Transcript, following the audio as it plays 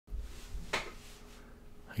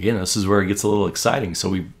Again, this is where it gets a little exciting. So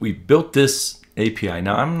we built this API.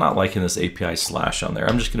 Now I'm not liking this API slash on there.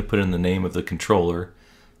 I'm just going to put in the name of the controller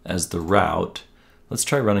as the route. Let's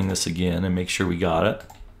try running this again and make sure we got it.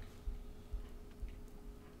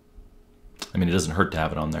 I mean, it doesn't hurt to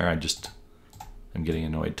have it on there. I'm getting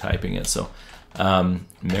annoyed typing it. So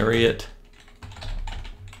Marriott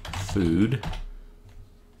food,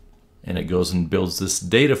 and it goes and builds this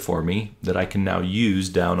data for me that I can now use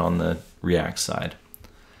down on the React side.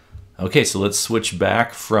 Okay, so let's switch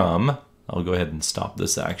back from, I'll go ahead and stop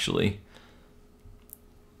this actually,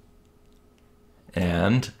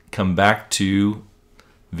 and come back to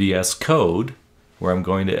VS Code, where I'm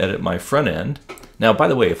going to edit my front end. Now, by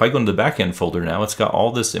the way, if I go into the backend folder now, it's got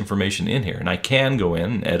all this information in here, and I can go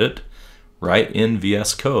in and edit right in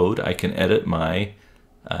VS Code. I can edit my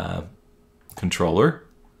controller.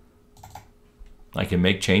 I can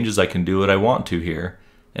make changes. I can do what I want to here.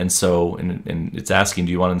 And so, and it's asking,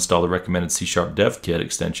 do you want to install the recommended C# dev kit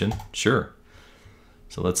extension? Sure.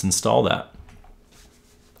 So let's install that.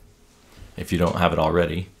 If you don't have it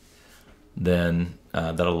already, then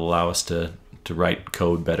that'll allow us to write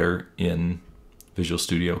code better in Visual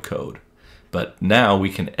Studio Code. But now we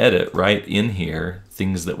can edit right in here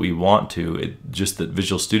things that we want to. Just that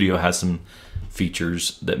Visual Studio has some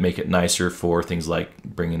features that make it nicer for things like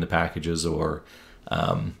bringing the packages, or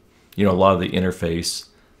you know, a lot of the interface,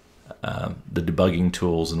 the debugging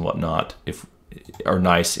tools and whatnot, are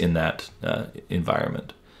nice in that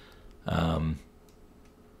environment. Oh,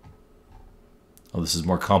 this is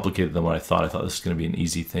more complicated than what I thought. I thought this was going to be an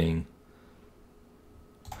easy thing.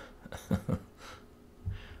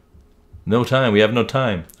 No time. We have no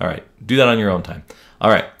time. All right. Do that on your own time.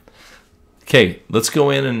 All right. Okay. Let's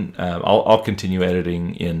go in and I'll continue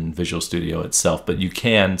editing in Visual Studio itself, but you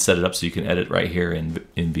can set it up so you can edit right here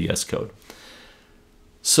in VS Code.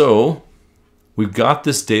 So we've got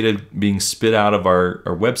this data being spit out of our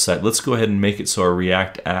website. Let's go ahead and make it so our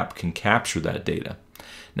React app can capture that data.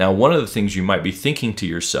 Now, one of the things you might be thinking to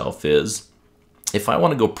yourself is, if I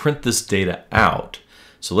want to go print this data out,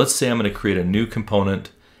 so let's say I'm going to create a new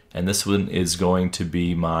component, and this one is going to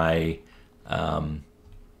be my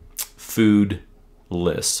food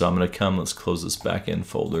list. So I'm going to come, let's close this backend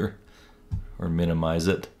folder or minimize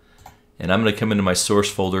it. And I'm going to come into my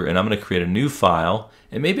source folder and I'm going to create a new file.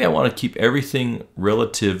 And maybe I want to keep everything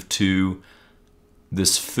relative to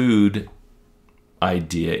this food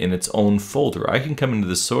idea in its own folder. I can come into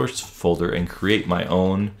the source folder and create my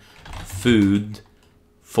own food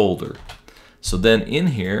folder. So then in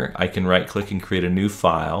here, I can right click and create a new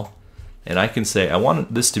file. And I can say, I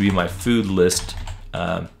want this to be my food list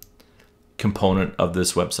component of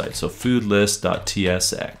this website. So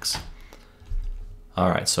foodlist.tsx. All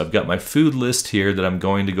right, so I've got my food list here that I'm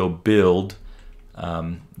going to go build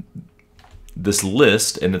this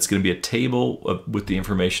list, and it's going to be a table with the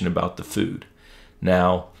information about the food.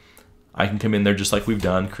 Now, I can come in there just like we've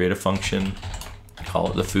done, create a function,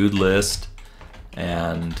 call it the food list,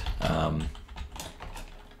 and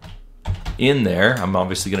in there, I'm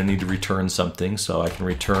obviously going to need to return something, so I can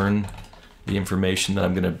return the information that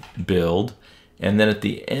I'm going to build. And then at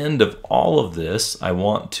the end of all of this, I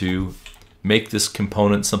want to make this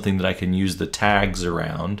component something that I can use the tags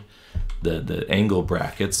around, the angle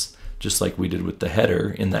brackets, just like we did with the header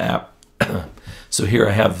in the app. So here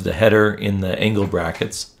I have the header in the angle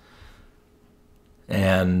brackets.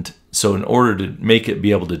 And so in order to make it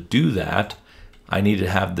be able to do that, I need to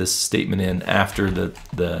have this statement in after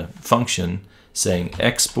the function saying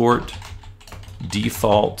export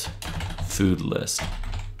default food list.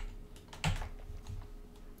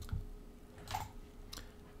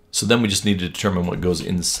 So then we just need to determine what goes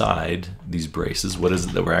inside these braces. What is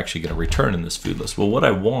it that we're actually going to return in this food list? Well, what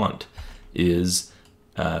I want is,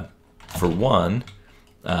 for one,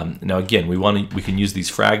 now again, we can use these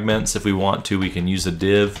fragments if we want to. We can use a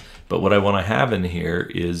div, but what I want to have in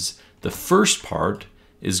here is the first part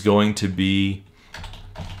is going to be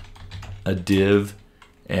a div,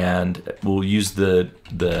 and we'll use the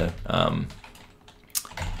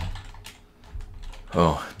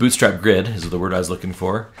bootstrap grid is the word I was looking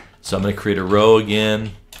for. So I'm going to create a row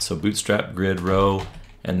again. So bootstrap grid row,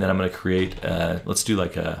 and then I'm going to create, let's do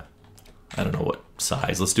like a, I don't know what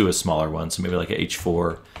size. Let's do a smaller one. So maybe like a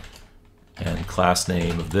H4, and class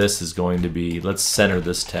name of this is going to be, let's center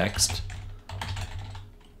this text.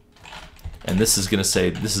 And this is going to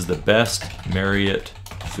say, this is the best Marriott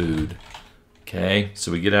food. Okay,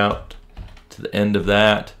 so we get out to the end of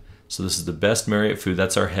that. So this is the best Marriott food.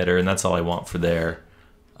 That's our header, and that's all I want for there.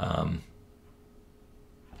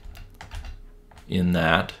 In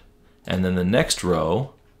that. And then the next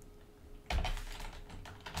row,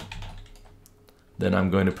 then I'm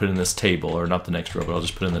going to put in this table, or not the next row, but I'll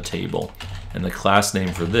just put in the table. And the class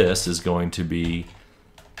name for this is going to be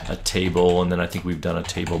a table, and then I think we've done a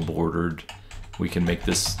table bordered. We can make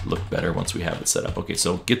this look better once we have it set up. Okay,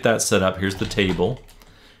 so get that set up. Here's the table.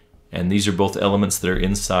 And these are both elements that are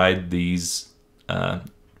inside these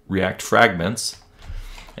React fragments.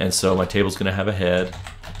 And so my table's going to have a head.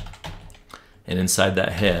 And inside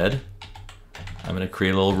that head, I'm going to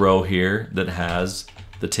create a little row here that has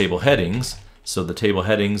the table headings. So the table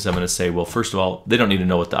headings, I'm going to say, well, first of all, they don't need to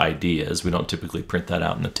know what the ID is. We don't typically print that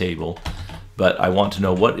out in the table. But I want to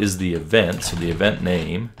know what is the event, so the event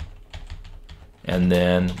name. And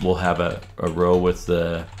then we'll have a row with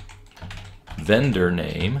the vendor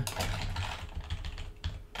name.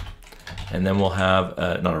 And then we'll have,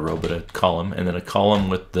 not a row, but a column. And then a column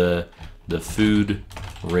with the food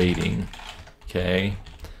rating. Okay,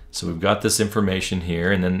 so we've got this information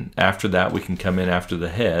here. And then after that, we can come in after the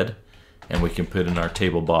head. And we can put in our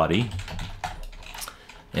table body.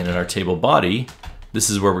 And in our table body, this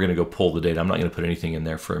is where we're going to go pull the data. I'm not going to put anything in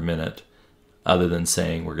there for a minute other than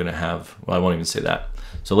saying we're going to have, well, I won't even say that.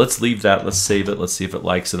 So let's leave that. Let's save it. Let's see if it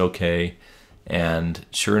likes it okay. And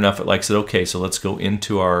sure enough, it likes it okay. So let's go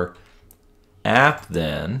into our app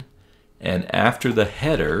then. And after the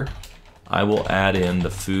header, I will add in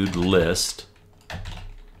the food list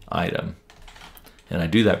item. And I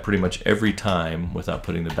do that pretty much every time without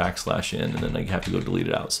putting the backslash in, and then I have to go delete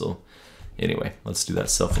it out. So anyway, let's do that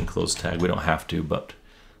self-enclosed tag. We don't have to, but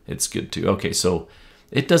it's good to. Okay, so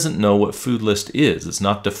it doesn't know what food list is. It's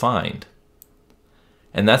not defined.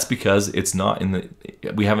 And that's because it's not in the,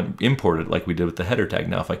 we haven't imported like we did with the header tag.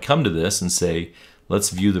 Now, if I come to this and say, let's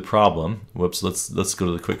view the problem, whoops, let's go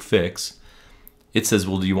to the quick fix. It says,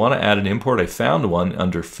 well, do you want to add an import? I found one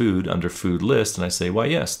under food list, and I say, why,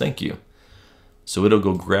 yes, thank you. So it'll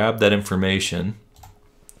go grab that information,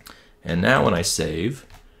 and now when I save,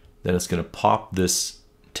 then it's going to pop this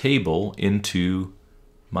table into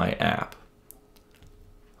my app.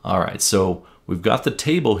 All right, so we've got the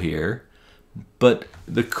table here, but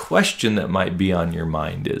the question that might be on your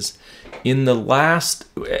mind is, in the last,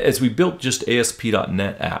 as we built just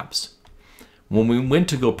ASP.NET apps, when we went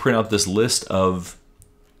to go print out this list of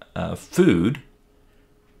food,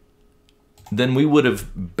 then we would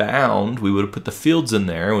have put the fields in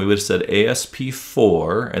there, and we would have said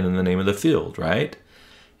ASP4 and then the name of the field, right?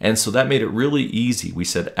 And so that made it really easy. We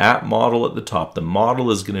said app model at the top. The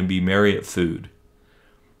model is going to be Marriott Food.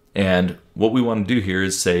 And what we want to do here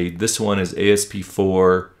is say this one is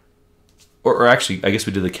ASP4, or actually, I guess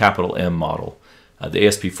we did the capital M model. The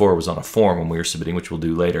ASP4 was on a form when we were submitting, which we'll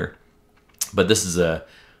do later. But this is a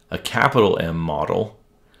capital M model.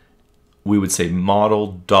 We would say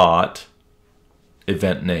model dot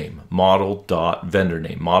event name, model dot vendor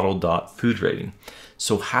name, model dot food rating.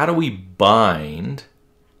 So how do we bind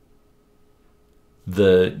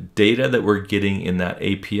the data that we're getting in that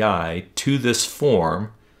API to this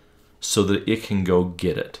form so that it can go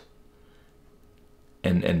get it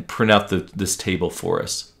and print out this table for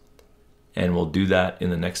us? And we'll do that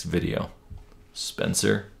in the next video.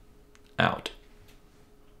 Spencer, out.